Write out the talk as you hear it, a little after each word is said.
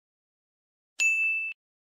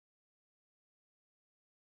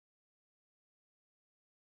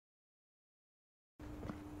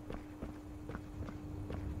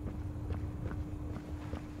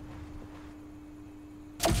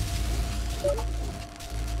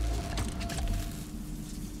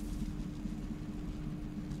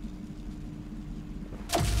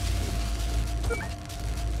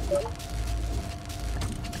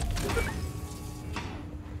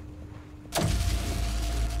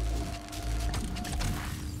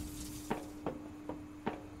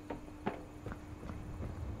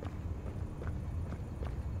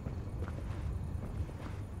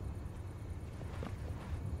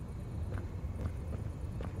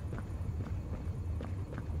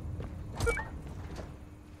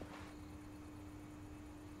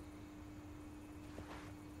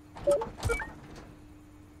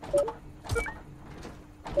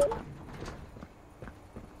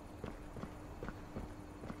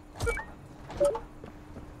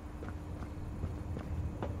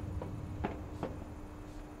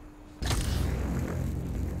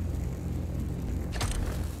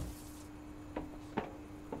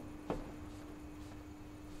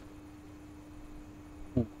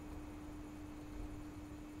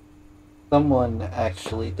Someone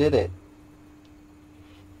actually did it.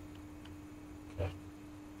 Okay.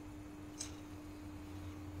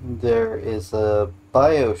 There is a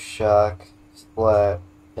Bioshock Splat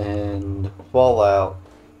and Fallout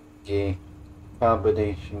game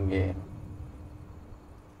combination game.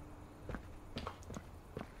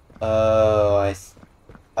 Oh,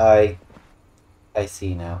 I, I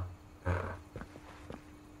see now.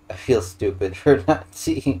 I feel stupid for not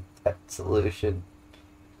seeing that solution.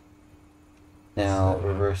 Now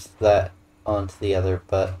reverse that onto the other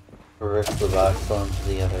button. Reverse the box onto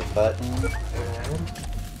the other button.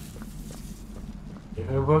 And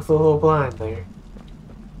you're both a little blind there.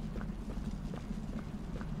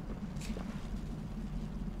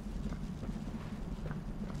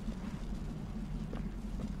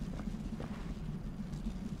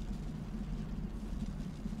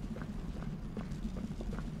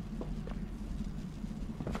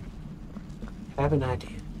 I have an idea.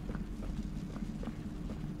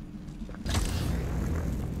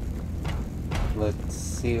 Let's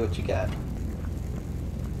see what you got.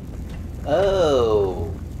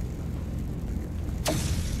 Oh!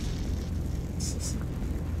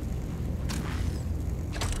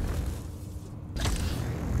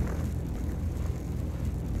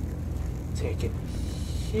 Take it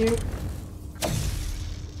here.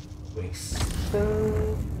 Waste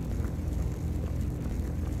that.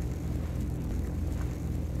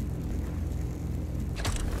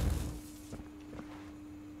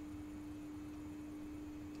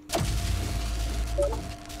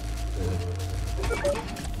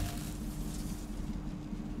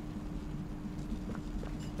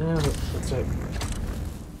 No, that's right.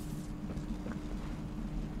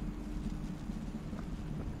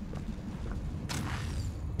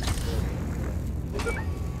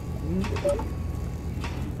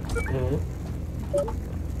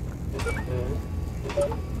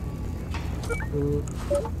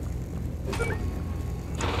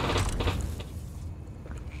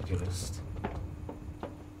 Ridiculous.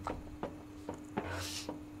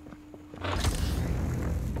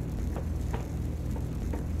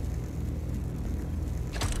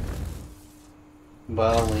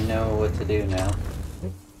 Well, we know what to do now.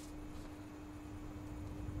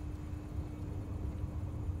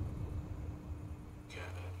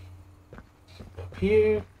 Up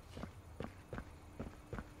here.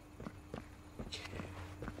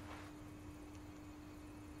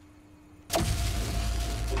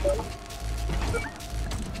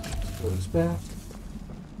 Goes back.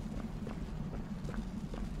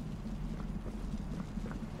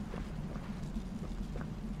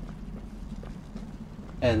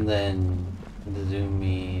 And then zoom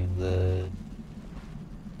me that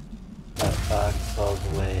box all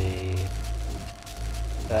the way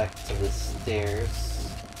back to the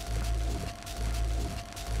stairs.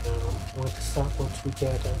 No, I want to stop once we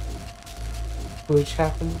get a bridge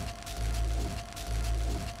happen.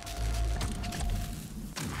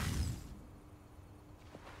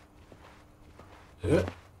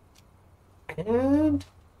 And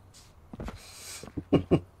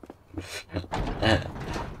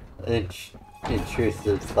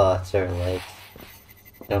Intrusive thoughts are like,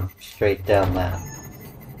 jump straight down that.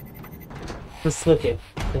 let's look at,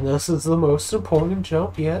 and this is the most important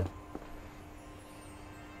jump yet.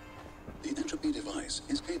 The Entropy device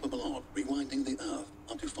is capable of rewinding the Earth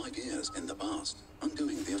up to 5 years in the past,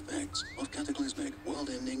 undoing the effects of cataclysmic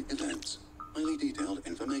world-ending events. Highly detailed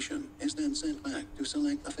information is then sent back to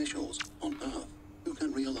select officials on Earth who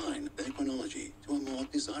can realign their chronology to a more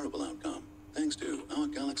desirable outcome. Thanks to our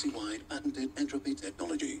galaxy-wide patented entropy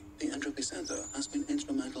technology, the Entropy Centre has been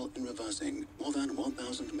instrumental in reversing more than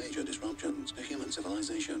 1,000 major disruptions to human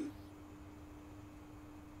civilization.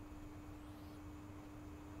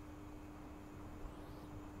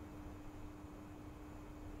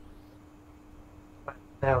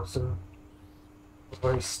 Thousand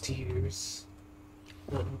worst years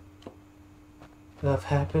that have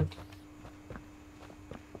happened.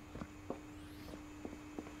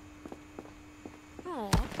 Oh,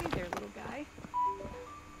 hey there, little guy.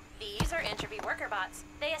 These are Entropy worker bots.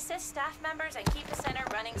 They assist staff members and keep the center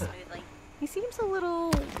running smoothly. He seems a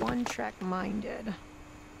little one-track minded.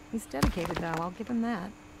 He's dedicated, though. I'll give him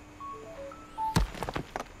that.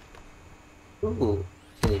 Ooh,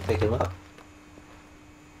 can you pick him up?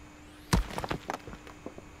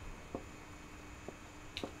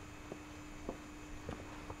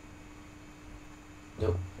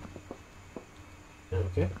 Nope.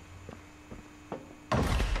 Okay.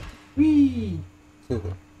 Whee!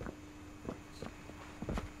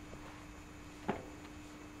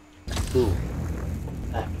 Ooh,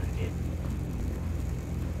 I have an idea.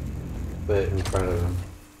 put it in front of him.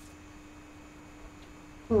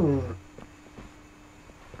 Hmm.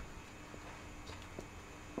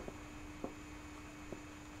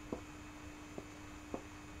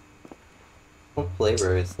 What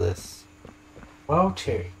flavor is this? Wild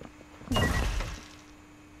cherry. I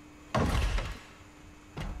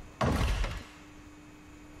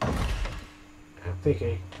think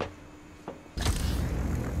I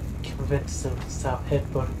convinced them to stop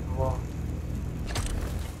headbutting the wall.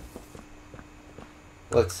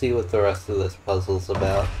 Let's see what the rest of this puzzle's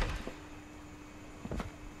about.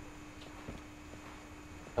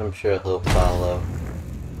 I'm sure he'll follow.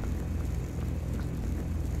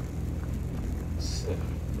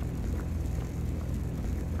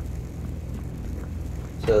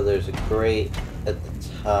 So there's a grate at the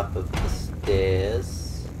top of the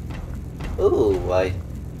stairs. Ooh, I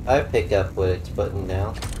pick up what it's putting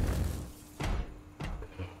down.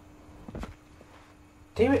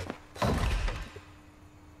 Damn it!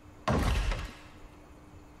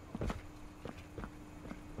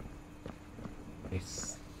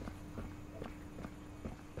 Nice.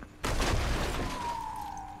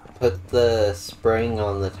 Put the spring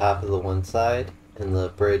on the top of the one side and the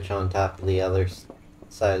bridge on top of the other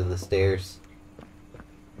side of the stairs.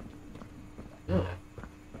 Yeah.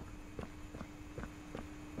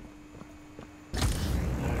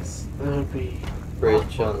 That would be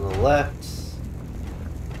Bridge on the left,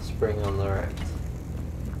 spring on the right.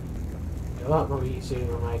 a lot more easier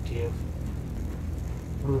than my idea of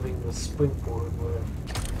moving the springboard where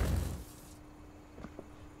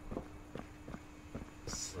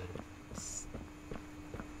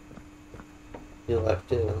You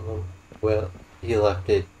left it in the well. You left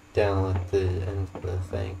it down at the end of the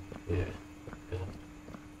thing. yeah.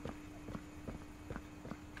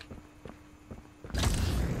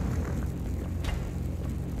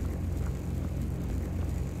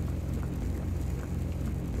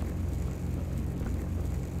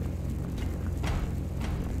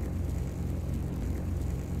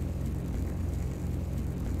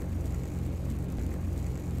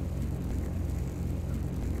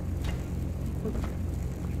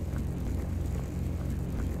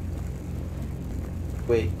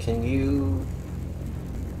 Wait, can you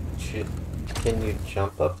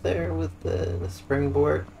jump up there with the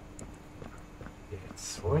springboard?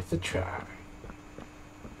 It's worth a try.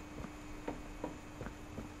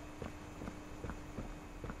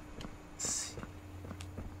 Let's see.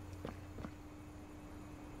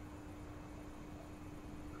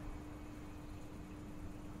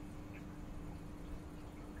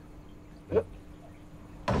 Yep.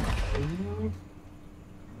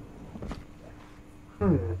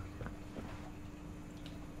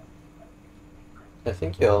 I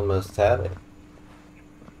think you almost have it.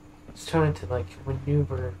 Just trying to like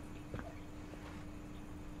maneuver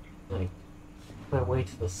like my way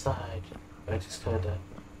to the side. I just kinda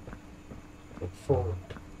like forward.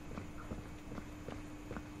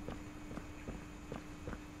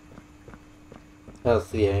 How's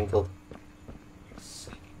the angle?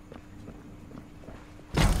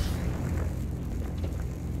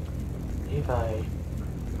 If I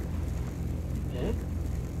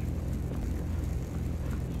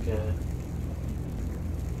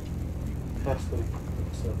halfway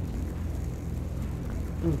point, so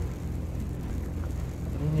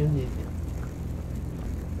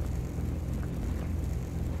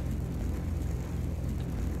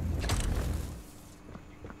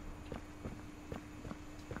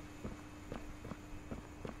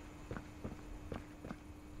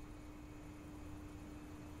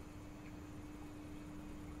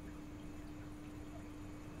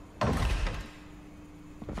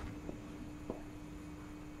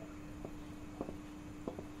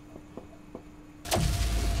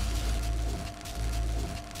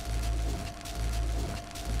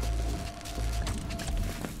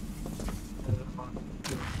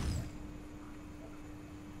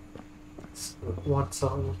one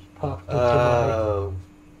song popped into Oh,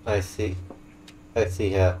 I see. I see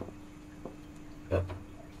how. my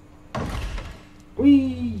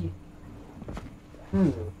wee.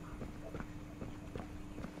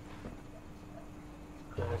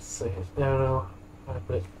 Let's see. I don't know. But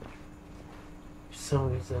for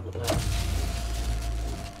some reason,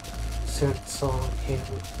 certain song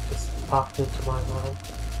just popped into my mind.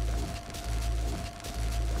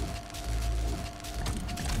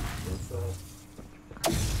 It's a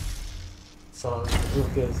song who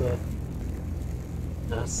goes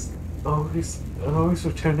that's always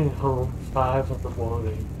returning home 5 in the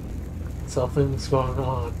morning. Something's going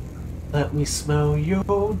on. Let me smell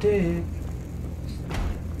your dick.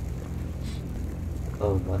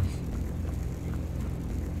 Oh my.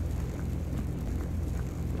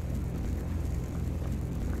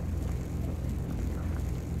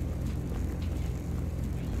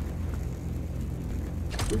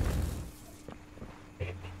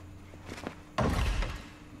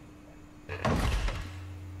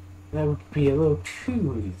 That would be a little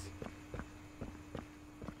too easy.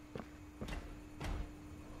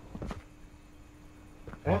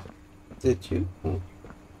 I Did you?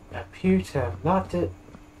 appear to have knocked it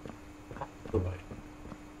out of the way.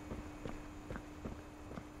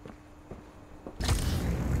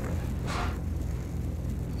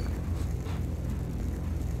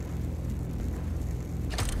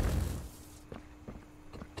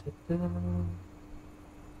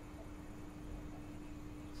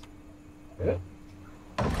 Yeah.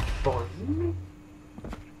 Boing.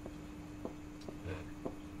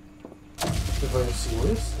 Reverse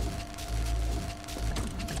yours.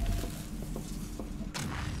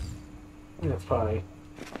 That's probably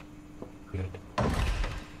good.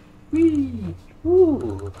 Whee!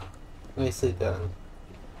 Woo! Nicely done.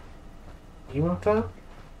 You want that?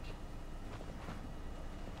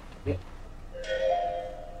 Yeah.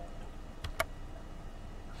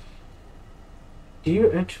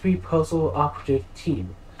 Dear Entropy Puzzle Operative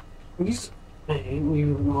Team, please may we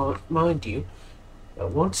remind you that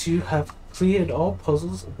once you have completed all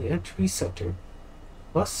puzzles in the Entropy Centre,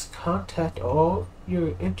 must contact all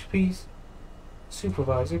your Entropy's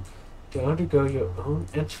supervisor to undergo your own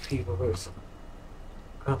entropy reversal.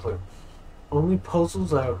 Remember, only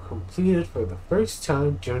puzzles that are completed for the first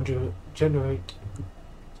time generate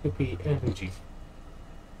entropy energy.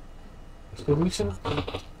 The solution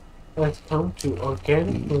has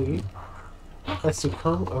to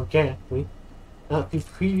come organically, not through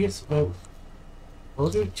previous memory, in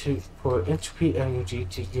order for entropy energy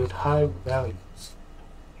to yield high values.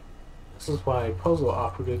 This is why puzzle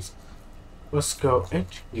operatives must go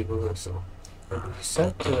entropy reversal, and you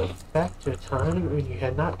set back to a time when you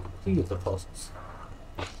had not completed the puzzles.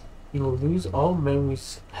 You will lose all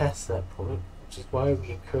memories past that point, which is why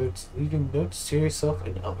we encourage leaving notes to yourself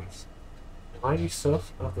and others. Remind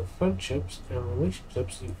yourself of the friendships and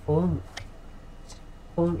relationships you form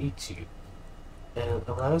each year, and it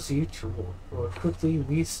allows you to more quickly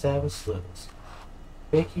re-establish those.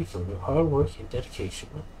 Thank you for your hard work and dedication,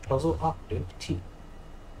 Puzzle Operative Team.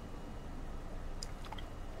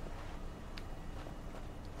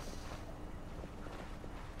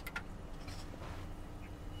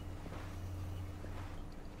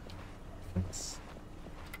 Thanks.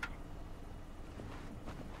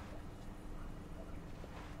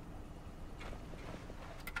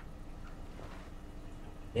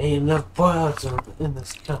 Ain't enough boils in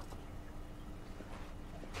this company.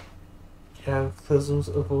 Cataclysms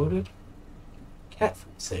avoided. Cat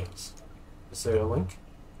food sales. Is there a link?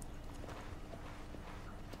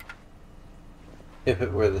 If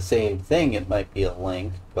it were the same thing, it might be a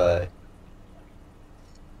link, but...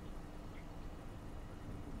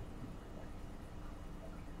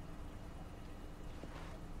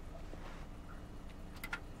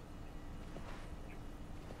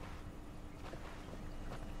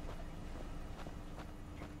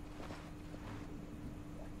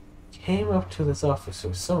 Came up to this office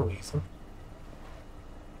for some reason.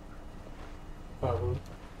 Probably.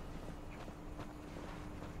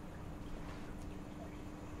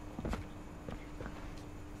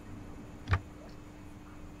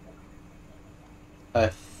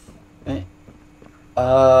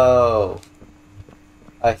 Oh.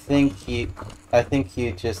 I think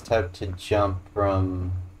you just have to jump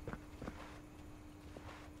from...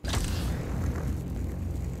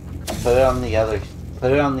 Put it on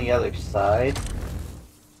the other side.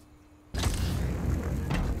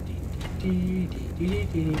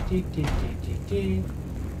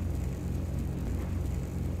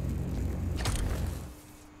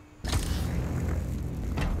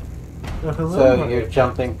 So you're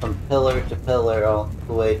jumping from pillar to pillar all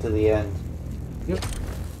the way to the end. Yep.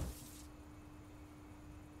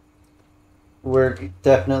 We're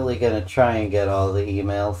definitely gonna try and get all the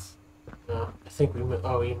emails. No, I think we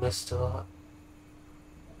missed a lot.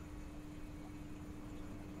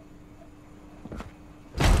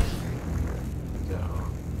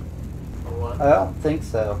 I don't think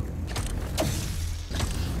so.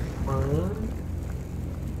 One.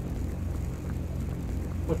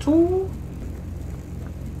 A two.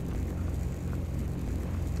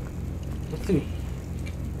 A three.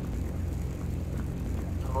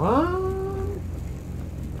 One.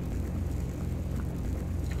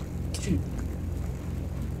 Two.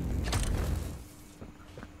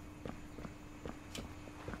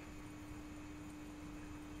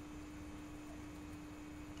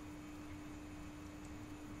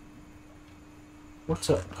 What's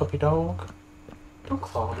up, puppy dog? Don't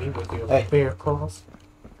claw me with your bear claws.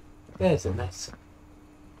 There's a nice.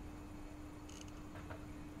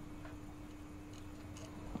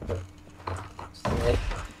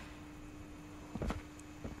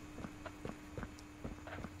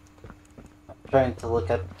 trying to look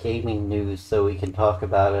up gaming news so we can talk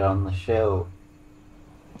about it on the show.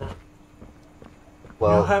 You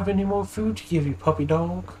Well, don't have any more food to give you, puppy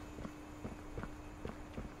dog?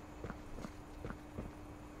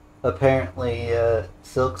 apparently,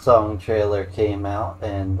 Silk Song trailer came out,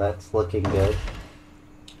 and that's looking good.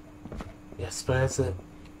 Yes, but is it,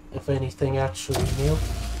 if anything, actually new?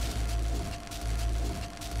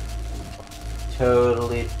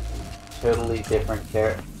 Totally different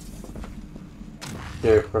character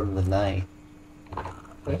from the night.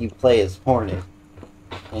 You play as Hornet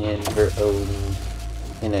in her own,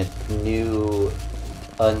 in a new,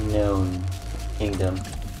 unknown kingdom.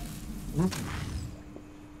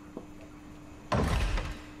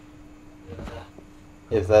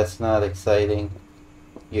 If that's not exciting,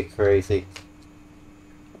 you're crazy.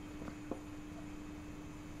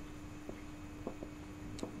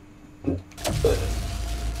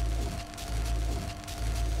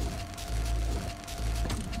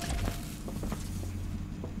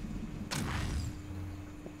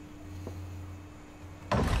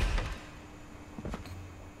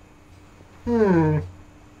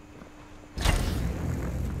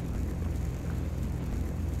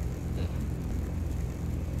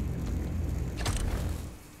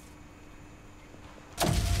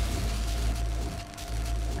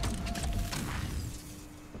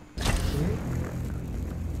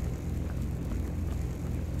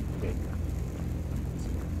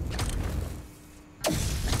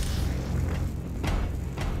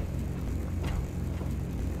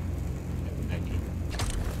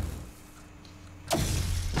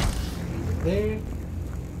 There.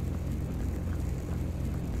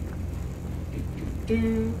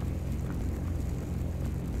 Do.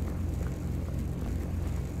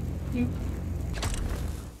 You.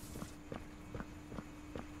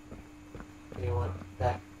 You want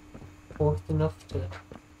back forth enough to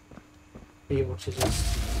be able to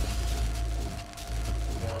just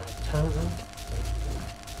turn it.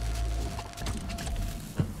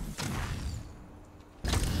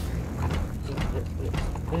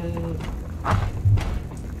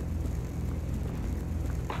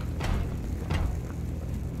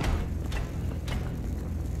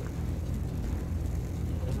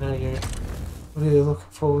 Now you're really looking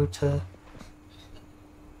forward to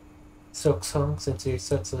Silk Song since you're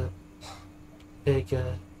such a big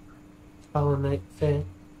Hollow Knight fan.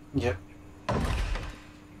 Yep.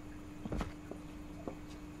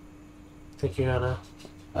 Think you're gonna...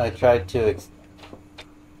 I tried to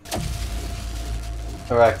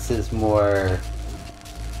Rex is more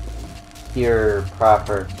your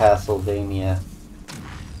proper Castlevania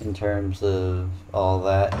in terms of all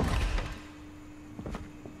that.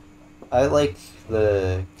 I like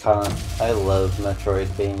I love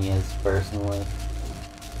Metroidvanias personally.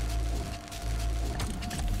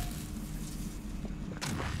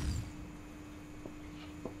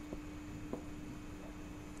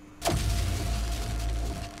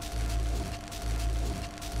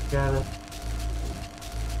 Got it.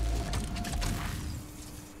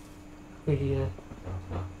 Pretty,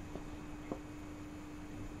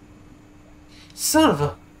 son of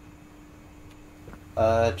a...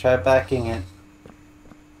 Try backing it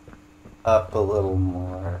up a little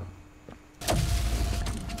more.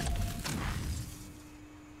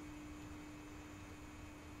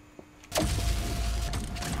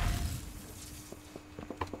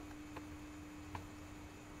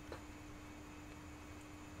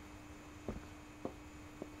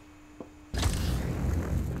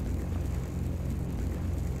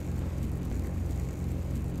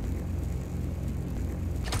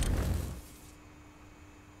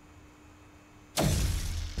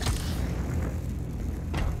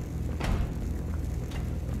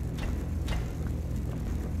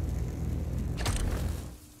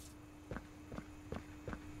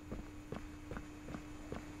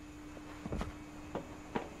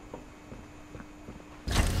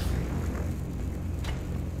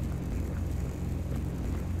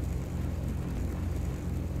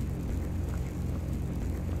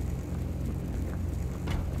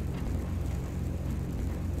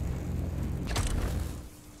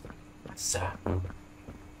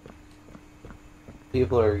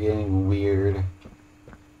 People are getting weird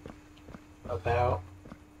About...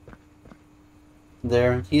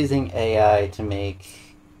 They're using AI to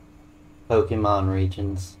make Pokemon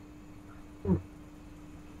regions.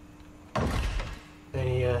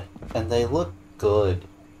 Any, And they look good.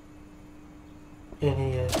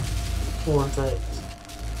 any, ones that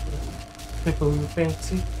people you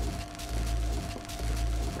fancy?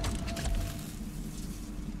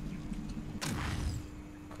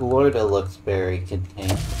 Florida looks very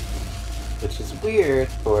contained, which is weird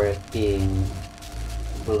for it being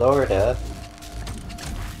Florida.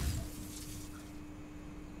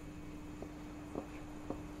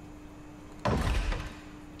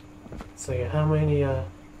 So yeah, how many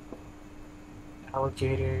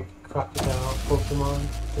alligator, crocodile, Pokemon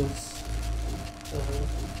does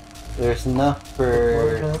There's enough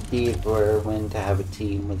for Florida? Steve Irwin to have a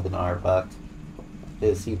team with an Arbok.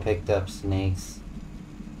 Because he picked up snakes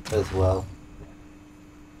as well.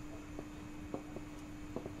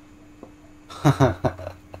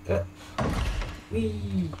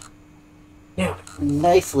 Whee! Yeah.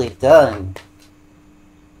 Nicely done.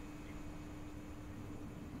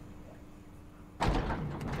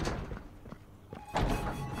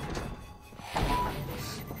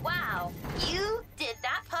 Wow, you did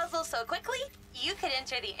that puzzle so quickly, you could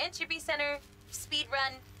enter the Entropy Centre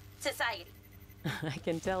speedrun society. I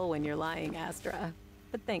can tell when you're lying, Astra.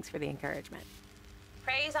 But thanks for the encouragement.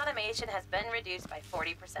 Praise automation has been reduced by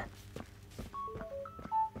 40%.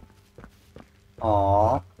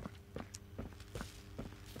 Aww.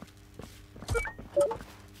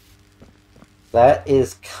 That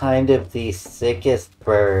is kind of the sickest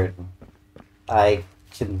bird I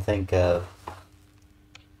can think of.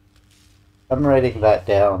 I'm writing that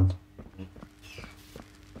down.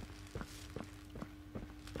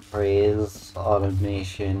 Praise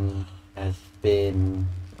automation has been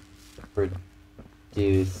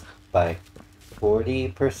reduced by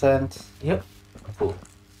 40%. Yep. Cool.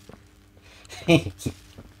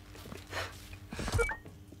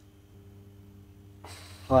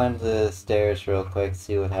 Climb the stairs real quick,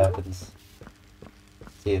 see what happens.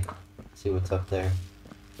 See what's up there.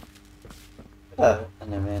 An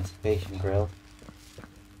emancipation grill.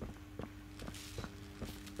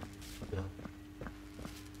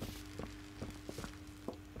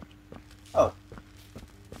 Oh.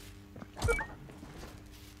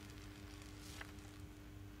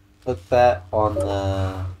 Put that on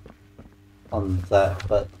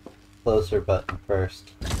that closer button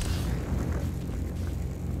first.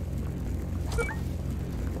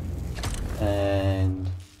 And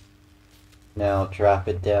now drop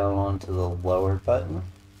it down onto the lower button.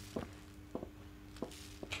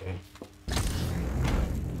 Okay.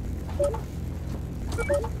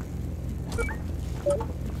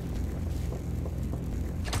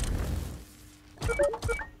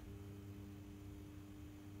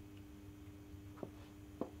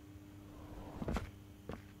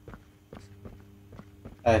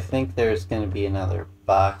 I think there's going to be another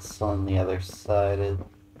box on the other side of...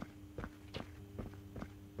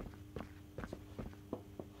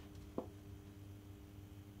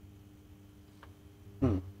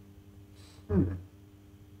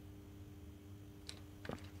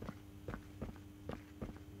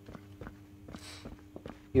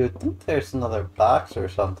 You would think there's another box or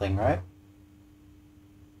something, right?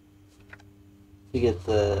 To get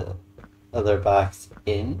the other box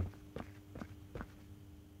in?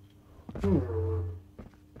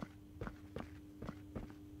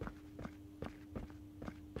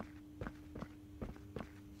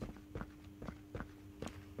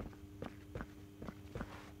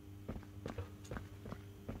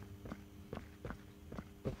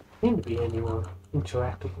 Seem to be any more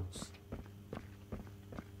interactables.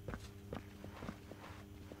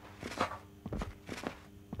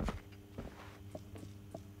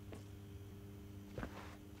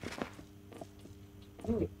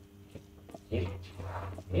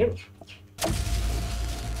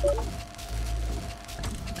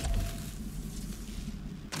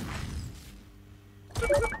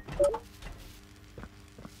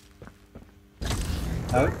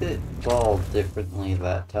 How did it fall differently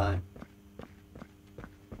that time?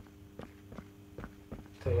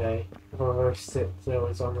 The I reversed it so it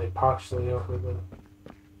was only partially over the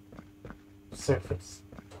surface.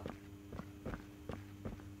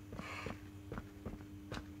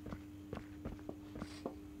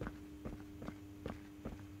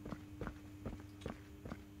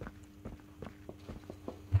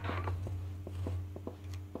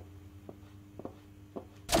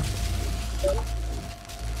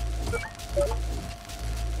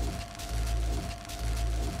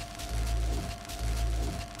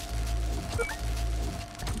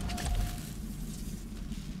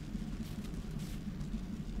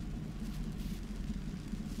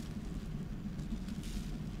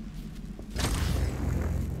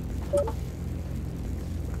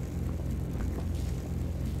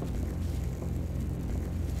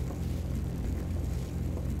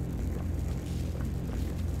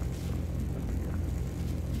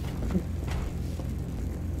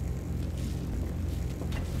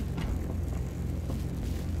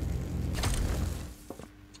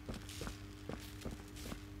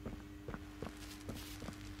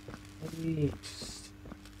 East.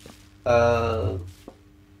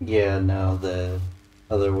 Yeah, no, the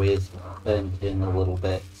other way's bent in a little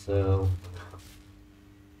bit, so...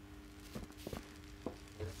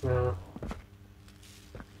 No.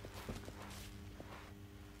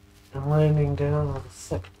 I'm landing down on the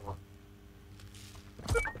second one.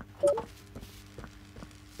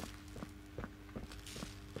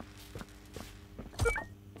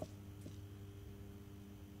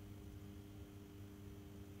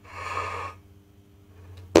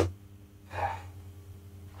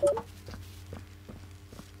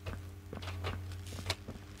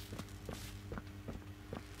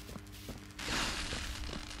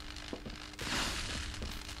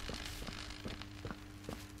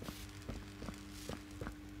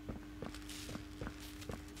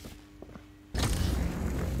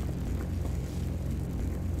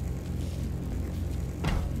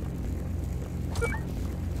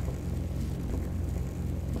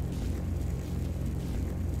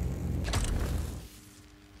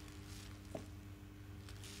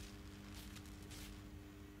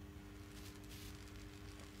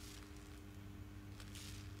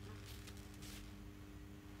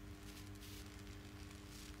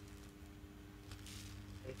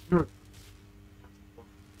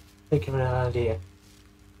 Think of an idea.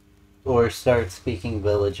 Or start speaking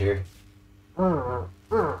villager. Hmm.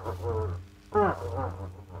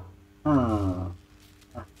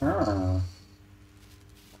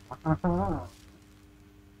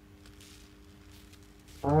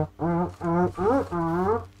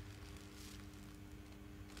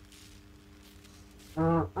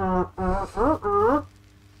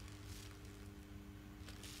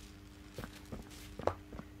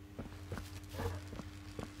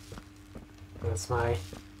 That's my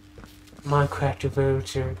Minecraft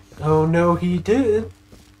villager. Oh no, he did.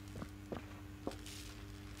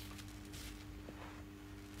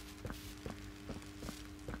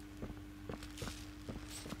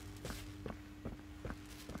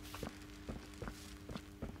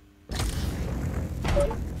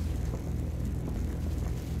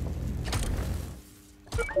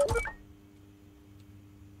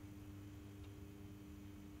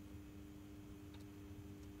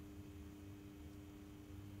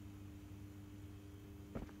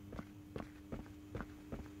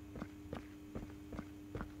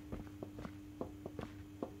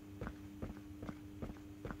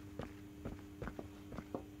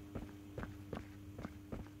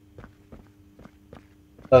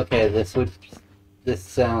 Okay, this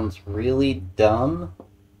sounds really dumb.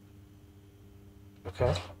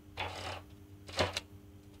 Okay.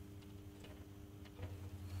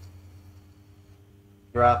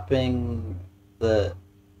 Dropping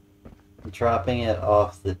it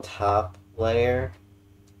off the top layer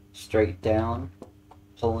straight down,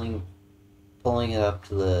 pulling it up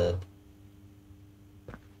to the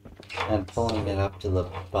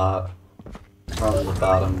bot from the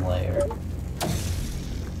bottom layer.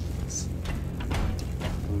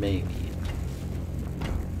 Maybe.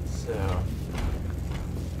 So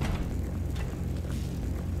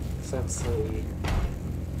essentially